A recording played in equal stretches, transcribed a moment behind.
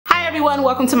everyone,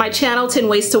 welcome to my channel, 10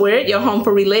 Ways to Wear It, your home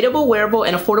for relatable, wearable,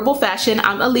 and affordable fashion.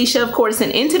 I'm Alicia, of course,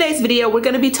 and in today's video, we're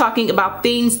going to be talking about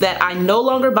things that I no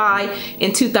longer buy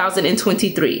in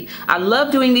 2023. I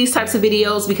love doing these types of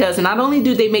videos because not only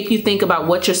do they make you think about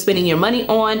what you're spending your money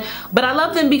on, but I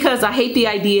love them because I hate the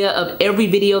idea of every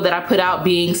video that I put out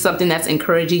being something that's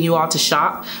encouraging you all to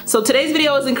shop. So today's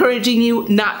video is encouraging you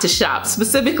not to shop,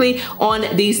 specifically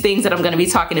on these things that I'm going to be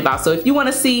talking about. So if you want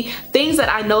to see things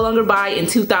that I no longer buy in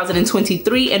 2023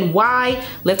 and why,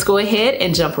 let's go ahead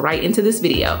and jump right into this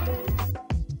video.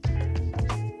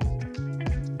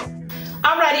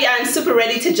 Alrighty, I'm super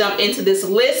ready to jump into this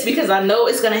list because I know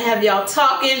it's gonna have y'all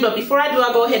talking, but before I do,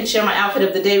 I'll go ahead and share my outfit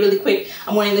of the day really quick.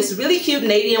 I'm wearing this really cute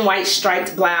navy and white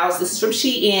striped blouse. This is from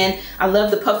Shein. I love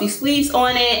the puffy sleeves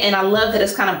on it, and I love that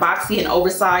it's kind of boxy and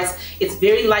oversized. It's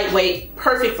very lightweight,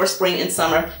 perfect for spring and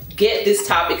summer. Get this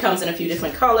top, it comes in a few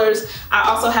different colors. I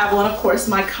also have on, of course,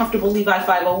 my comfortable Levi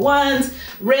 501s,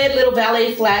 red little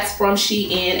ballet flats from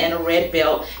Shein, and a red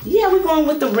belt. Yeah, we're going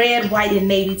with the red, white, and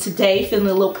navy today, feeling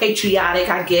a little patriotic,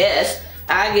 I guess,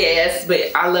 but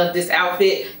I love this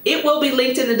outfit. It will be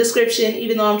linked in the description,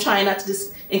 even though I'm trying not to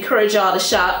just encourage y'all to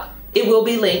shop. It will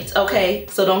be linked, okay?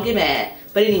 So don't get mad.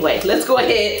 But anyway, let's go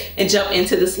ahead and jump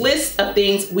into this list of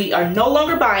things we are no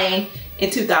longer buying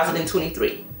in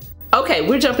 2023. Okay,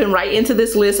 we're jumping right into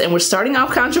this list and we're starting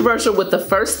off controversial with the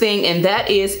first thing, and that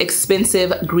is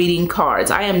expensive greeting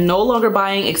cards. I am no longer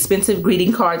buying expensive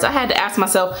greeting cards. I had to ask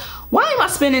myself, why am I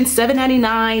spending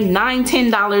 $7.99, $9,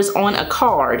 $10 on a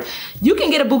card? You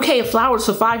can get a bouquet of flowers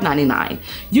for $5.99.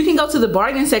 You can go to the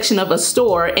bargain section of a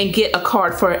store and get a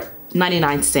card for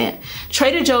 99¢.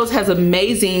 Trader Joe's has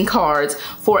amazing cards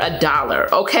for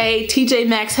 $1, okay? TJ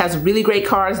Maxx has really great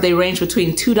cards. They range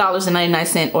between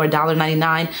 $2.99 or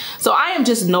 $1.99. So I am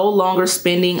just no longer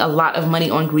spending a lot of money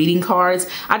on greeting cards.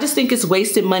 I just think it's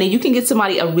wasted money. You can get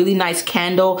somebody a really nice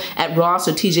candle at Ross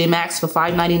or TJ Maxx for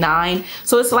 $5.99.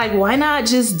 So it's like, why not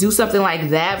just do something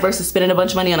like that versus spending a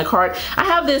bunch of money on a card? I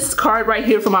have this card right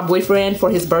here for my boyfriend for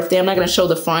his birthday. I'm not gonna show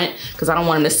the front because I don't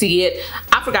want him to see it.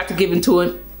 I forgot to give him to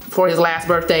him for his last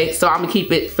birthday, so I'm gonna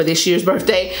keep it for this year's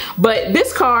birthday. But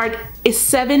this card is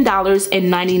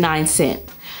 $7.99.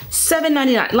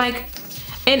 $7.99, like,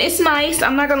 and it's nice.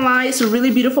 I'm not gonna lie, it's a really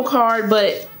beautiful card,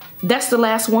 but that's the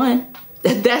last one.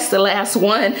 That's the last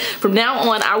one. From now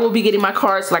on, I will be getting my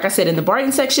cards, like I said, in the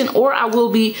bargain section, or I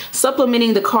will be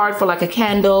supplementing the card for like a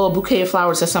candle, a bouquet of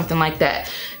flowers, or something like that.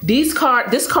 This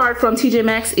card from TJ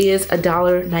Maxx is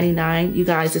 $1.99. You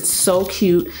guys, it's so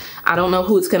cute. I don't know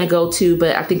who it's gonna go to,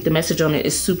 but I think the message on it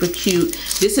is super cute.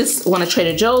 This is one of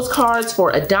Trader Joe's cards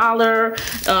for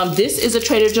 $1. This is a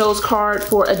Trader Joe's card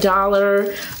for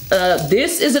 $1.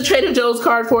 This is a Trader Joe's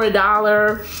card for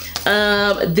 $1.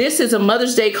 This is a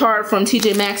Mother's Day card from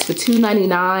TJ Maxx for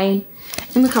 $2.99.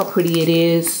 And look how pretty it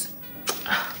is.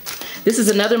 This is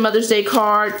another Mother's Day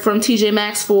card from TJ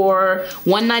Maxx for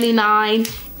 $1.99.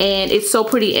 And it's so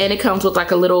pretty, and it comes with like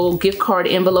a little gift card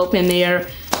envelope in there.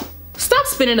 Stop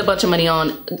spending a bunch of money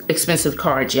on expensive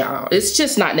cards, y'all. It's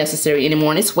just not necessary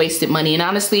anymore, and it's wasted money. And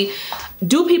honestly,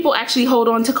 do people actually hold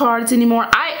on to cards anymore?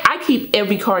 I keep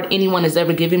every card anyone has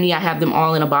ever given me. I have them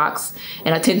all in a box,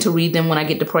 and I tend to read them when I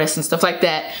get depressed and stuff like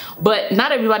that. But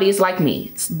not everybody is like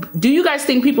me. Do you guys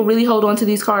think people really hold on to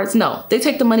these cards? No, they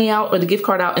take the money out or the gift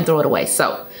card out and throw it away.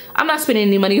 So I'm not spending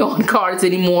any money on cards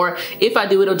anymore. If I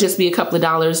do, it'll just be a couple of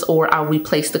dollars, or I'll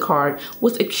replace the card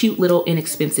with a cute little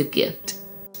inexpensive gift.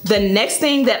 The next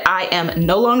thing that I am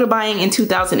no longer buying in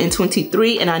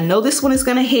 2023, and I know this one is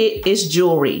gonna hit, is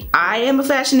jewelry. I am a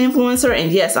fashion influencer,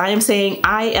 and yes, I am saying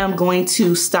I am going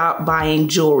to stop buying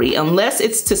jewelry unless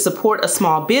it's to support a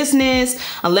small business,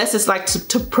 unless it's like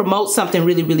to promote something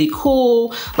really, really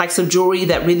cool, like some jewelry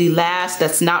that really lasts,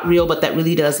 that's not real, but that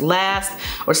really does last,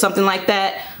 or something like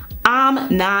that.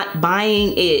 I'm not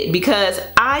buying it because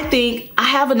I think I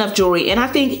have enough jewelry, and I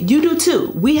think you do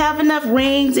too. We have enough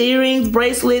rings, earrings,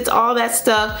 bracelets, all that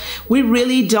stuff. We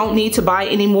really don't need to buy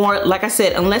anymore. Like I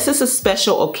said, unless it's a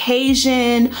special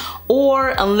occasion,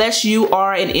 or unless you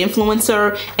are an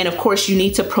influencer and of course you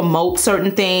need to promote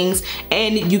certain things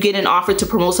and you get an offer to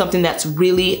promote something that's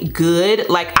really good.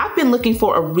 Like, I've been looking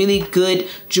for a really good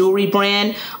jewelry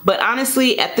brand, but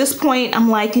honestly at this point I'm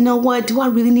like, you know what, do I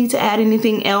really need to add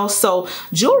anything else house. So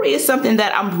jewelry is something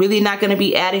that I'm really not going to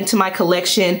be adding to my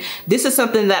collection. This is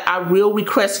something that I will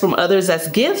request from others as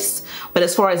gifts. But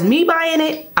as far as me buying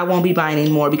it, I won't be buying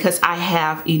anymore because I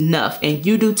have enough. And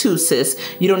you do too, sis.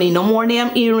 You don't need no more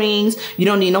damn earrings. You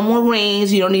don't need no more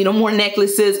rings. You don't need no more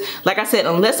necklaces. Like I said,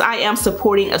 unless I am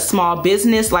supporting a small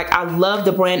business, like I love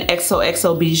the brand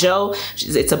XOXO Bijou.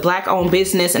 It's a black owned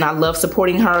business and I love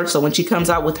supporting her. So when she comes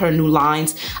out with her new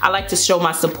lines, I like to show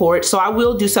my support. So I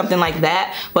will do something like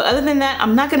that. But other than that,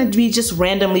 I'm not going to be just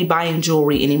randomly buying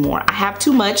jewelry anymore. I have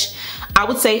too much. I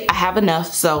would say I have enough,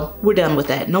 so we're done with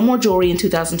that. No more jewelry in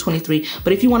 2023.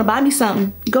 But if you want to buy me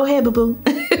something, go ahead, boo-boo.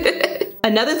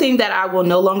 Another thing that I will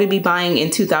no longer be buying in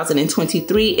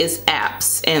 2023 is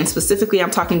apps. And specifically, I'm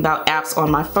talking about apps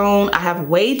on my phone. I have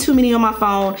way too many on my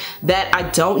phone that I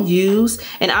don't use.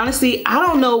 And honestly, I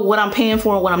don't know what I'm paying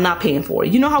for and what I'm not paying for.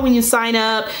 You know how when you sign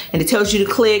up and it tells you to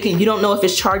click and you don't know if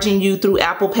it's charging you through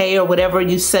Apple Pay or whatever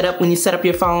you set up when you set up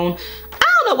your phone?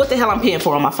 I don't know what the hell I'm paying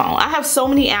for on my phone. I have so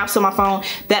many apps on my phone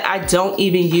that I don't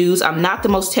even use. I'm not the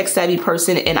most tech savvy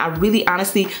person and I really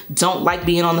honestly don't like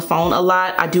being on the phone a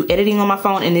lot. I do editing on my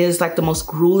phone and it is like the most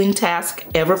grueling task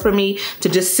ever for me to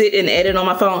just sit and edit on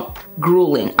my phone.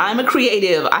 Grueling. I'm a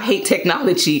creative. I hate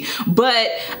technology, but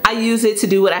I use it to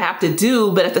do what I have to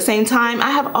do. But at the same time,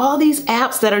 I have all these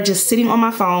apps that are just sitting on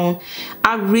my phone.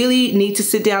 I really need to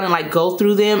sit down and like go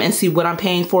through them and see what I'm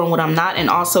paying for and what I'm not, and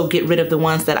also get rid of the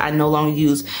ones that I no longer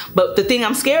use. But the thing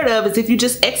I'm scared of is if you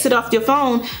just exit off your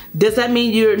phone, does that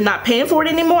mean you're not paying for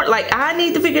it anymore? Like, I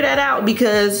need to figure that out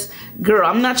because, girl,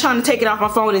 I'm not trying to take it off my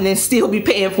phone and then still be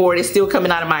paying for it. It's still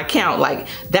coming out of my account. Like,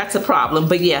 that's a problem.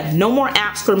 But yeah, no more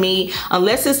apps for me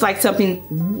unless it's like something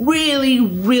really,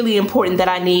 really important that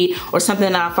I need or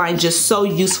something that I find just so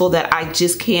useful that I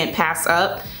just can't pass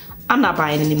up. I'm not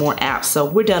buying any more apps. So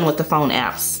we're done with the phone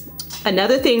apps.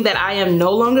 Another thing that I am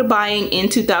no longer buying in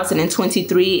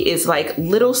 2023 is like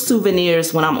little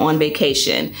souvenirs when I'm on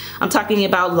vacation. I'm talking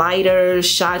about lighters,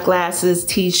 shot glasses,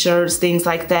 t-shirts, things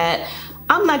like that.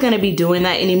 I'm not gonna be doing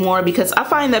that anymore because I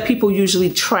find that people usually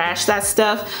trash that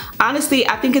stuff. Honestly,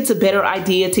 I think it's a better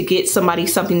idea to get somebody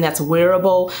something that's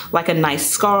wearable, like a nice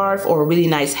scarf or a really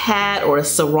nice hat or a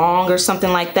sarong or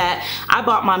something like that. I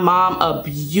bought my mom a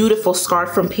beautiful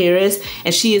scarf from Paris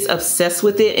and she is obsessed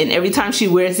with it, and every time she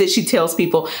wears it, she tells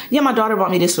people, yeah, my daughter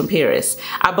bought me this from Paris.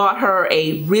 I bought her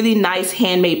a really nice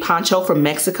handmade poncho from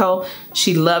Mexico.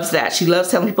 She loves that. She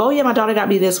loves telling people, oh yeah, my daughter got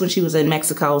me this when she was in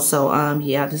Mexico. So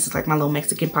yeah, this is like my little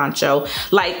Mexican poncho.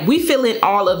 Like, we feel in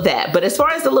all of that. But as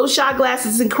far as the little shot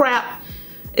glasses and crap,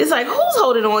 it's like, who's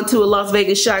holding on to a Las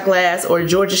Vegas shot glass or a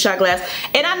Georgia shot glass?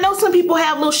 And I know some people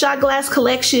have little shot glass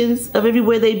collections of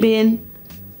everywhere they've been.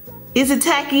 Is it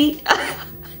tacky?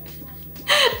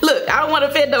 Look, I don't want to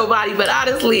offend nobody, but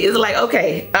honestly, it's like,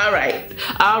 okay, all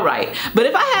right. But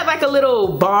if I had like a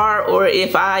little bar, or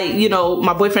if I, you know,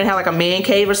 my boyfriend had like a man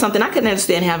cave or something, I could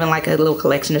understand having like a little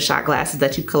collection of shot glasses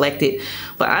that you collected.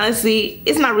 But honestly,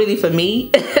 it's not really for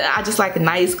me. I just like a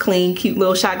nice, clean, cute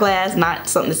little shot glass, not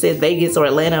something that says Vegas or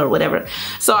Atlanta or whatever.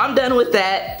 So I'm done with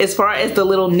that. As far as the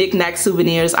little knick-knack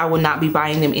souvenirs, I will not be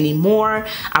buying them anymore.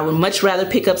 I would much rather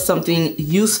pick up something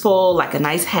useful, like a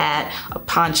nice hat, a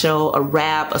poncho, a wrap,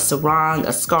 a sarong,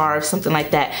 a scarf, something like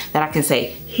that, that I can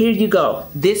say, here you go.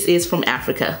 This is from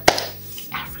Africa.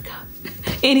 Africa.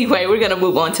 Anyway, we're gonna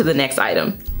move on to the next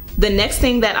item. The next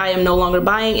thing that I am no longer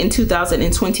buying in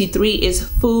 2023 is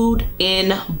food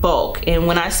in bulk. And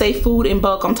when I say food in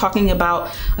bulk, I'm talking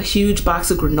about a huge box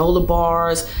of granola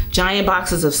bars, giant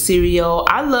boxes of cereal.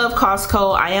 I love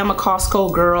Costco. I am a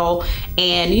Costco girl.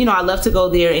 And you know, I love to go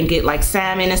there and get like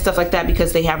salmon and stuff like that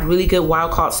because they have really good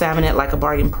wild caught salmon at like a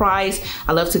bargain price.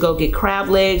 I love to go get crab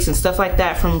legs and stuff like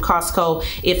that from Costco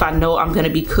if I know I'm gonna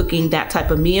be cooking that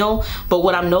type of meal. But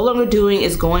what I'm no longer doing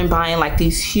is going buying like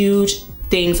these huge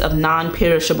things of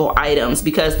non-perishable items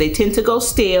because they tend to go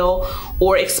stale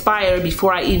or expire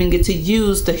before I even get to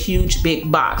use the huge big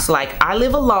box. Like, I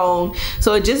live alone,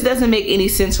 so it just doesn't make any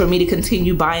sense for me to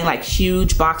continue buying like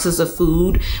huge boxes of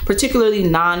food, particularly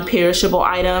non-perishable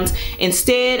items.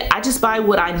 Instead, I just buy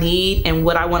what I need and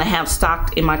what I want to have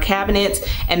stocked in my cabinets,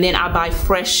 and then I buy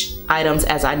fresh items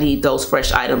as I need those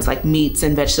fresh items like meats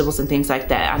and vegetables and things like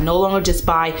that. I no longer just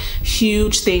buy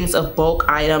huge things of bulk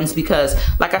items because,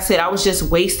 like I said, I was just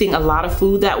wasting a lot of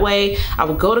food that way. I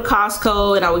would go to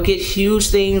Costco and I would get huge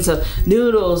things of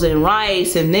noodles and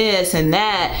rice and this and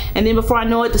that, and then before I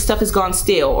know it, the stuff is gone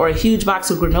stale. Or a huge box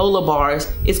of granola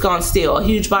bars, it's gone stale. A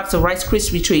huge box of Rice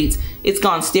Krispie treats, it's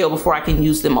gone stale before I can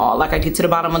use them all. Like, I get to the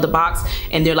bottom of the box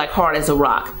and they're like hard as a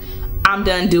rock. I'm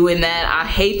done doing that. I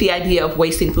hate the idea of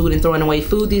wasting food and throwing away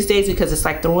food these days because it's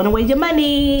like throwing away your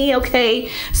money, okay?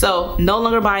 So no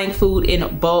longer buying food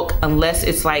in bulk unless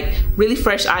it's like really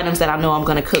fresh items that I know I'm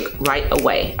gonna cook right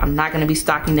away. I'm not gonna be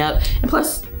stocking up, and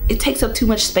plus it takes up too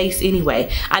much space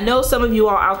anyway. I know some of you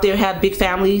all out there have big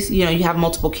families, you know, you have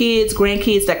multiple kids,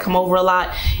 grandkids that come over a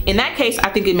lot. In that case, I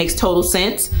think it makes total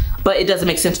sense, but it doesn't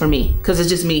make sense for me because it's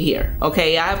just me here,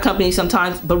 okay? I have company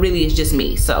sometimes, but really it's just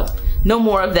me. So no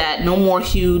more of that, no more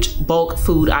huge bulk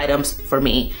food items for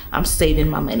me. I'm saving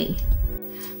my money.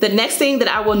 The next thing that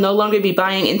I will no longer be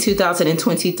buying in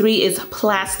 2023 is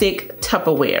plastic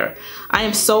Tupperware. I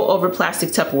am so over plastic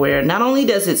Tupperware. Not only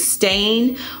does it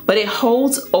stain, but it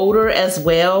holds odor as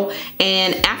well.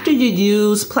 And after you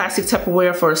use plastic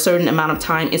Tupperware for a certain amount of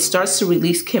time, it starts to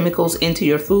release chemicals into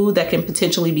your food that can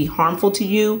potentially be harmful to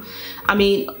you. I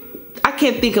mean, I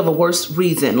can't think of a worse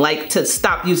reason like to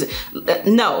stop using.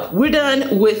 No, we're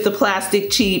done with the plastic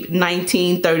cheap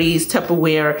 1930s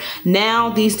Tupperware. Now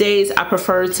these days I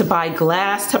prefer to buy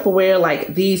glass Tupperware,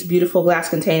 like these beautiful glass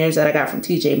containers that I got from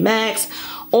TJ Maxx,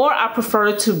 or I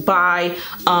prefer to buy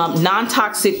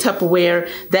non-toxic Tupperware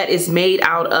that is made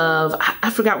out of,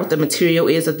 I forgot what the material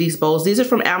is of these bowls. These are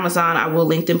from Amazon. I will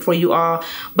link them for you all,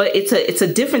 but it's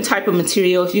a different type of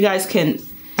material. If you guys can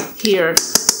hear,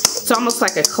 it's almost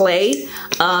like a clay.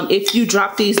 If you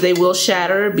drop these, they will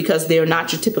shatter because they're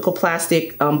not your typical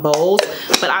plastic bowls.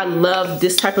 But I love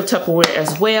this type of Tupperware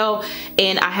as well.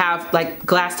 And I have like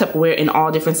glass Tupperware in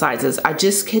all different sizes. I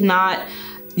just cannot,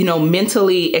 you know,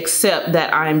 mentally accept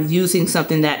that I'm using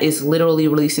something that is literally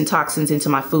releasing toxins into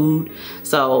my food.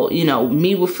 So, you know,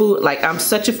 me with food, like I'm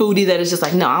such a foodie that it's just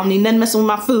like, no, I don't need nothing messing with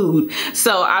my food.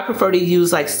 So I prefer to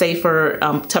use like safer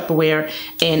Tupperware,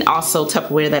 and also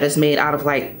Tupperware that is made out of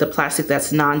like the plastic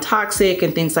that's non-toxic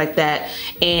and things like that.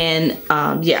 And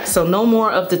yeah, so no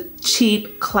more of the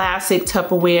cheap classic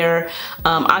Tupperware.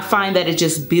 I find that it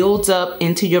just builds up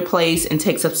into your place and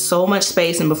takes up so much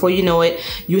space, and before you know it,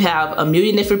 you have a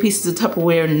million different pieces of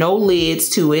Tupperware, no lids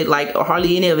to it, like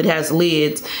hardly any of it has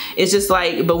lids. It's just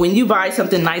like, but when you buy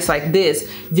something nice like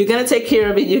this, you're gonna take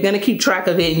care of it, you're gonna keep track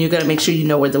of it, and you're gonna make sure you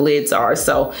know where the lids are.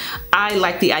 So I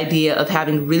like the idea of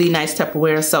having really nice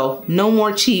Tupperware. So no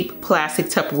more cheap plastic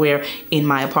Tupperware in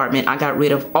my apartment. I got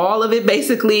rid of all of it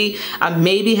basically. I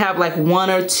maybe have like one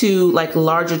or two like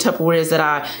larger Tupperwares that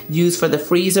I use for the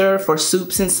freezer for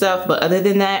soups and stuff, but other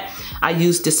than that, I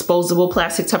use disposable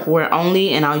plastic Tupperware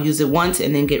only, and I'll use it once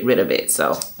and then get rid of it.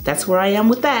 So that's where I am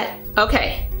with that.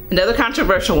 Okay, another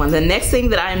controversial one. The next thing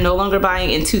that I am no longer buying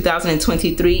in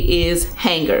 2023 is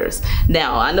hangers.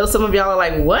 Now, I know some of y'all are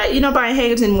like, what? You're not buying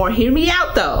hangers anymore? Hear me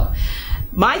out though.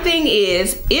 My thing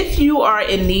is, if you are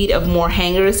in need of more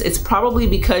hangers, it's probably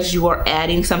because you are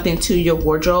adding something to your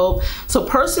wardrobe. So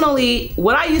personally,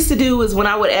 what I used to do is when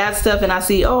I would add stuff and I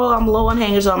see, oh, I'm low on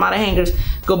hangers or I'm out of hangers,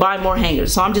 go buy more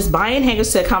hangers. So I'm just buying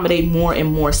hangers to accommodate more and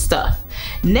more stuff.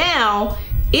 Now,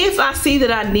 if I see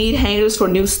that I need hangers for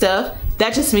new stuff,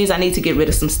 that just means I need to get rid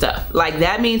of some stuff. Like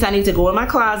that means I need to go in my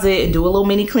closet and do a little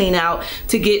mini clean out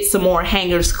to get some more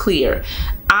hangers clear.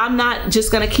 I'm not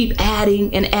just gonna keep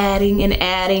adding and adding and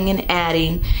adding and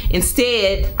adding.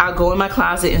 Instead, I'll go in my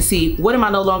closet and see what am I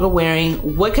no longer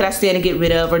wearing, what could I stand to get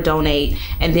rid of or donate,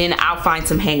 and then I'll find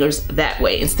some hangers that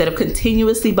way instead of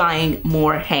continuously buying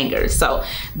more hangers. So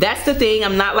that's the thing.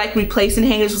 I'm not like replacing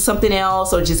hangers with something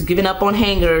else or just giving up on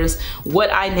hangers.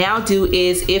 What I now do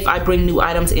is if I bring new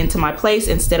items into my place,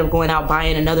 instead of going out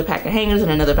buying another pack of hangers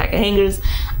and another pack of hangers,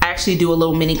 I actually do a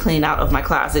little mini clean out of my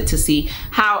closet to see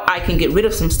how I can get rid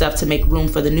of some stuff to make room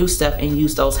for the new stuff and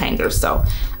use those hangers. So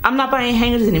I'm not buying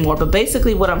hangers anymore, but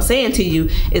basically what I'm saying to you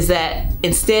is that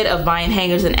instead of buying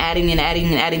hangers and adding and adding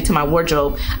and adding to my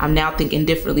wardrobe, I'm now thinking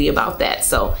differently about that.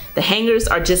 So the hangers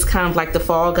are just kind of like the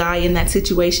fall guy in that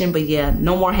situation, but yeah,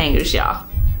 no more hangers, y'all.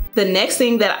 The next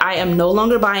thing that I am no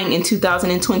longer buying in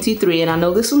 2023, and I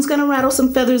know this one's gonna rattle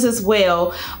some feathers as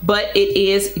well, but it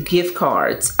is gift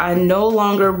cards. I no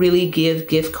longer really give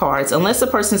gift cards unless the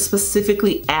person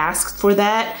specifically asked for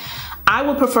that. I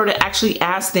would prefer to actually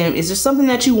ask them, is there something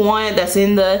that you want that's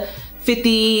in the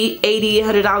 $50, $80,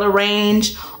 $100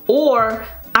 range? Or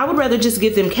I would rather just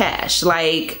give them cash.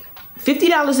 Like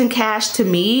 $50 in cash to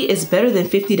me is better than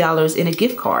 $50 in a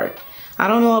gift card. I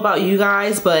don't know about you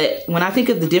guys, but when I think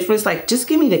of the difference, like, just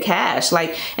give me the cash.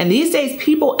 Like, and these days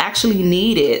people actually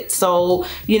need it. So,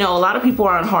 you know, a lot of people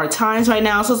are on hard times right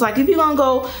now. So it's like, if you're gonna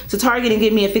go to Target and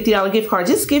give me a $50 gift card,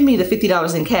 just give me the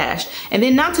 $50 in cash. And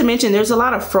then not to mention, there's a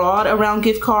lot of fraud around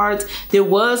gift cards. There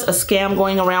was a scam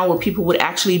going around where people would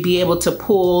actually be able to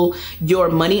pull your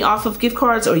money off of gift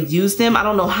cards or use them. I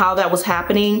don't know how that was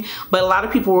happening, but a lot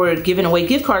of people were giving away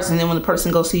gift cards, and then when the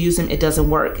person goes to use them, it doesn't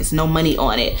work. It's no money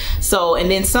on it. So, and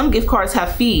then some gift cards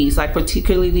have fees, like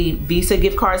particularly Visa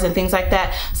gift cards and things like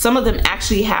that. Some of them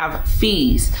actually have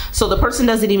fees. So the person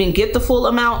doesn't even get the full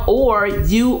amount, or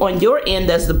you on your end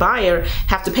as the buyer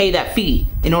have to pay that fee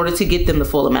in order to get them the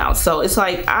full amount. So it's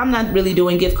like, I'm not really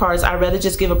doing gift cards. I'd rather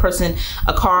just give a person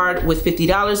a card with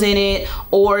 $50 in it,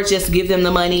 or just give them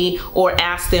the money, or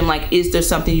ask them like, is there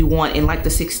something you want in like the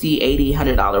 $60, $80,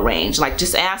 $100 range? Like,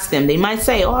 just ask them. They might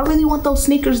say, oh, I really want those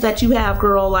sneakers that you have,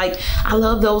 girl. Like, I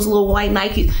love those little white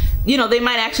Nike. You know, they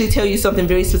might actually tell you something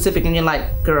very specific, and you're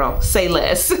like, girl, say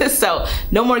less. So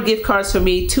no more gift cards for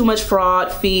me. Too much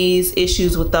fraud, fees,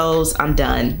 issues with those. I'm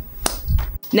done.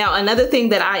 Now, another thing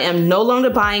that I am no longer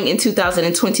buying in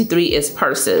 2023 is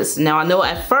purses. Now, I know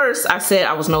at first I said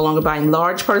I was no longer buying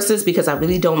large purses because I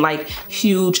really don't like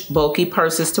huge, bulky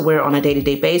purses to wear on a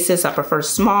day-to-day basis. I prefer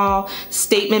small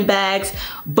statement bags.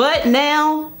 But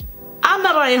now, I'm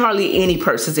not buying hardly any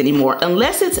purses anymore,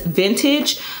 unless it's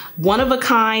vintage, one of a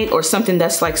kind, or something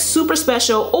that's like super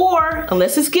special, or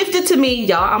unless it's gifted to me.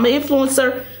 Y'all, I'm an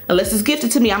influencer. Unless it's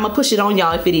gifted to me, I'm gonna push it on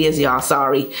y'all if it is, y'all,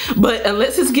 sorry. But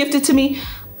unless it's gifted to me,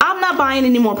 I'm not buying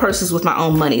any more purses with my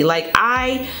own money. Like,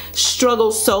 I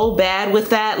struggle so bad with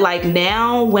that. Like,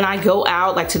 now when I go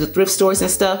out, like to the thrift stores and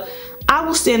stuff, I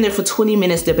will stand there for 20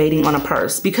 minutes debating on a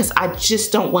purse because I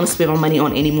just don't want to spend my money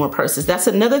on any more purses. That's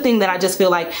another thing that I just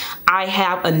feel like I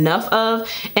have enough of.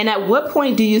 And at what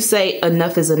point do you say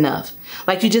enough is enough?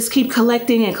 Like, you just keep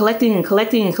collecting and collecting and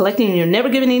collecting and collecting, and you're never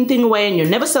giving anything away, and you're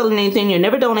never selling anything, you're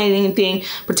never donating anything,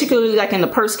 particularly like in the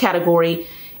purse category.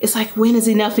 It's like, when is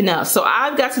enough enough? So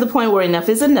I've got to the point where enough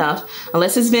is enough.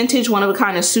 Unless it's vintage, one of a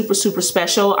kind, is super, super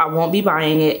special, I won't be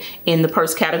buying it in the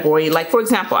purse category. Like, for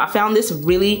example, I found this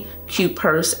really cute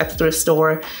purse at the thrift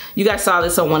store. You guys saw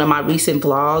this on one of my recent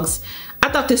vlogs. I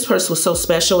thought this purse was so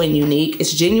special and unique.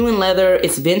 It's genuine leather,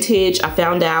 it's vintage. I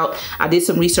found out, I did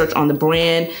some research on the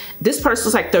brand. This purse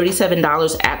was like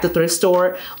 $37 at the thrift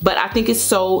store, but I think it's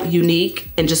so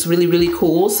unique and just really, really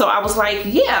cool. So I was like,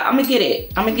 yeah, I'm gonna get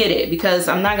it. I'm gonna get it because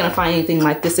I'm not gonna find anything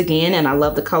like this again, and I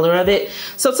love the color of it.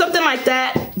 So something like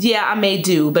that, yeah, I may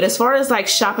do. But as far as like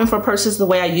shopping for purses the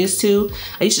way I used to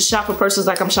shop for purses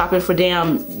like I'm shopping for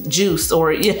damn juice,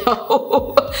 or, you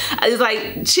know, it's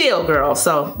like, chill, girl.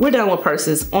 So we're done with purses.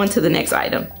 On to the next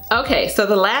item. Okay, so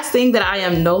the last thing that I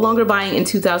am no longer buying in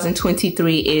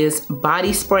 2023 is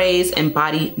body sprays and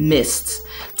body mists.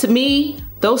 To me,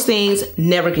 those things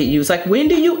never get used. Like, when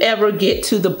do you ever get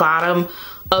to the bottom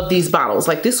of these bottles?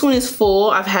 Like, this one is full.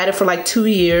 I've had it for like 2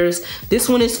 years. This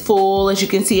one is full. As you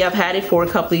can see, I've had it for a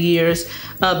couple of years.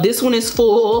 This one is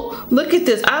full. Look at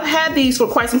this. I've had these for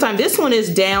quite some time. This one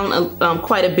is down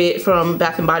quite a bit from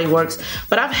Bath & Body Works,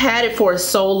 but I've had it for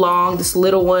so long. This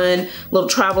little one, little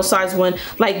travel size one.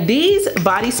 Like, these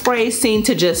body sprays seem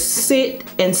to just sit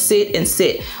and sit and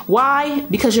sit. Why?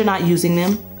 Because you're not using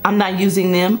them. I'm not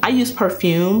using them. I use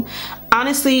perfume.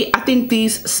 Honestly, I think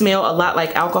these smell a lot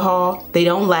like alcohol. They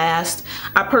don't last.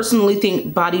 I personally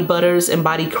think body butters and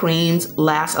body creams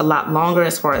last a lot longer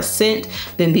as far as scent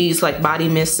than these like body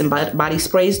mists and body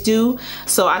sprays do.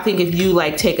 So I think if you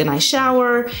like take a nice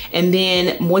shower and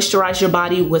then moisturize your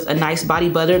body with a nice body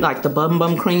butter, like the Bum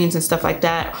Bum creams and stuff like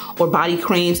that, or body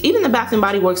creams, even the Bath &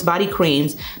 Body Works body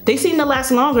creams, they seem to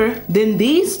last longer than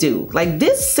these do. Like,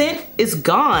 this scent is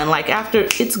gone, like after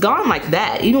it's gone like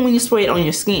that, even when you spray it on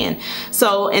your skin.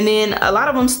 So, and then a lot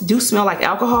of them do smell like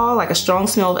alcohol, like a strong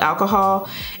smell of alcohol.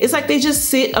 It's like they just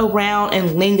sit around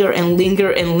and linger and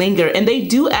linger and linger, and they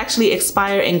do actually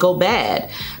expire and go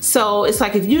bad. So it's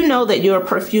like, if you know that you're a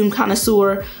perfume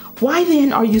connoisseur, why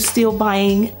then are you still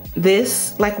buying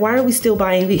this? Like, why are we still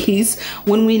buying these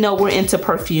when we know we're into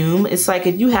perfume? It's like,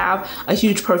 if you have a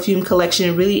huge perfume collection,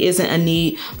 it really isn't a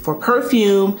need for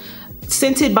perfume,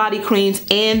 scented body creams,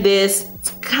 and this. It's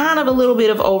kind of a little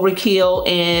bit of overkill.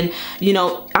 And, you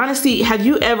know, honestly, have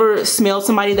you ever smelled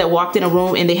somebody that walked in a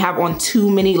room and they have on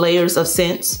too many layers of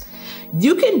scents?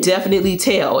 You can definitely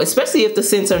tell, especially if the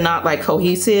scents are not like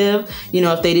cohesive. You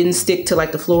know, if they didn't stick to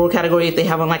like the floral category, if they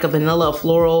have on like a vanilla, a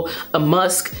floral, a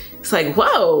musk, it's like,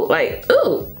 whoa, like,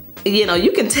 ooh. You know,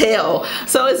 you can tell.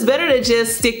 So it's better to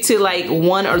just stick to like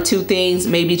one or two things,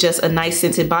 maybe just a nice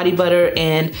scented body butter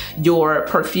and your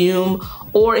perfume,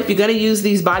 Or if you're gonna use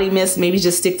these body mists, maybe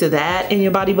just stick to that in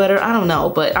your body butter. I don't know,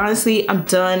 but honestly, I'm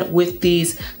done with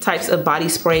these types of body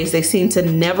sprays. They seem to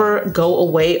never go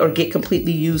away or get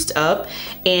completely used up.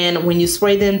 And when you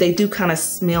spray them, they do kind of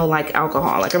smell like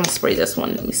alcohol. Like, I'm gonna spray this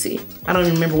one, let me see. I don't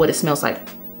even remember what it smells like.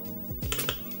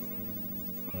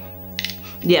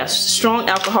 Yes, strong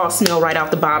alcohol smell right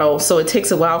out the bottle. So it takes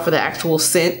a while for the actual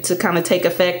scent to kind of take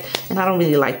effect. And I don't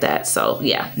really like that. So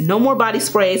yeah, no more body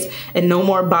sprays and no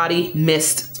more body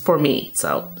mist for me.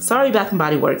 So sorry, Bath &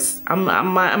 Body Works. I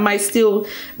might still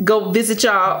go visit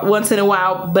y'all once in a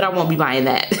while, but I won't be buying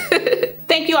that.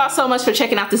 Thank you all so much for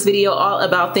checking out this video all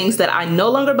about things that I no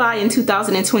longer buy in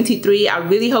 2023. I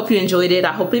really hope you enjoyed it.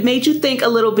 I hope it made you think a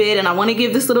little bit. And I want to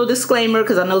give this little disclaimer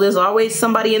because I know there's always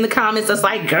somebody in the comments that's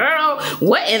like, girl,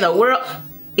 what in the world?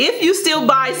 If you still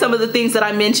buy some of the things that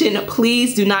I mentioned,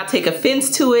 please do not take offense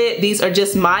to it. These are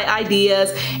just my ideas.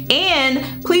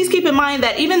 And please keep in mind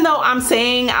that even though I'm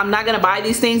saying I'm not gonna buy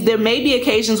these things, there may be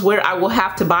occasions where I will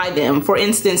have to buy them. For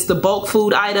instance, the bulk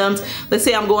food items. Let's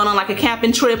say I'm going on like a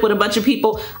camping trip with a bunch of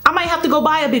people. I might have to go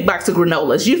buy a big box of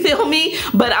granolas. You feel me?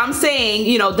 But I'm saying,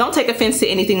 you know, don't take offense to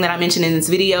anything that I mentioned in this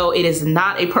video. It is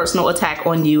not a personal attack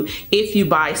on you if you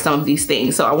buy some of these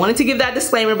things. So I wanted to give that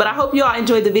disclaimer, but I hope you all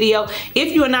enjoyed the video.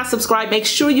 If you are not subscribed, make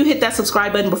sure you hit that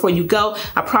subscribe button before you go.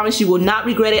 I promise you will not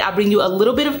regret it. I bring you a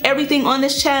little bit of everything on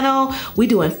this channel. We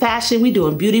doing fashion, we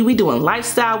doing beauty, we doing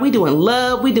lifestyle, we doing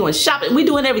love, we doing shopping, we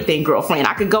doing everything, girlfriend.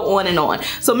 I could go on and on.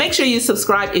 So make sure you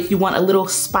subscribe if you want a little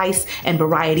spice and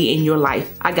variety in your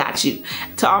life. I got you.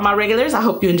 To all my regulars, I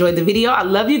hope you enjoyed the video. I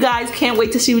love you guys. Can't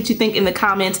wait to see what you think in the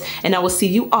comments, and I will see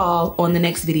you all on the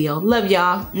next video. Love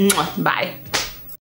y'all. Bye.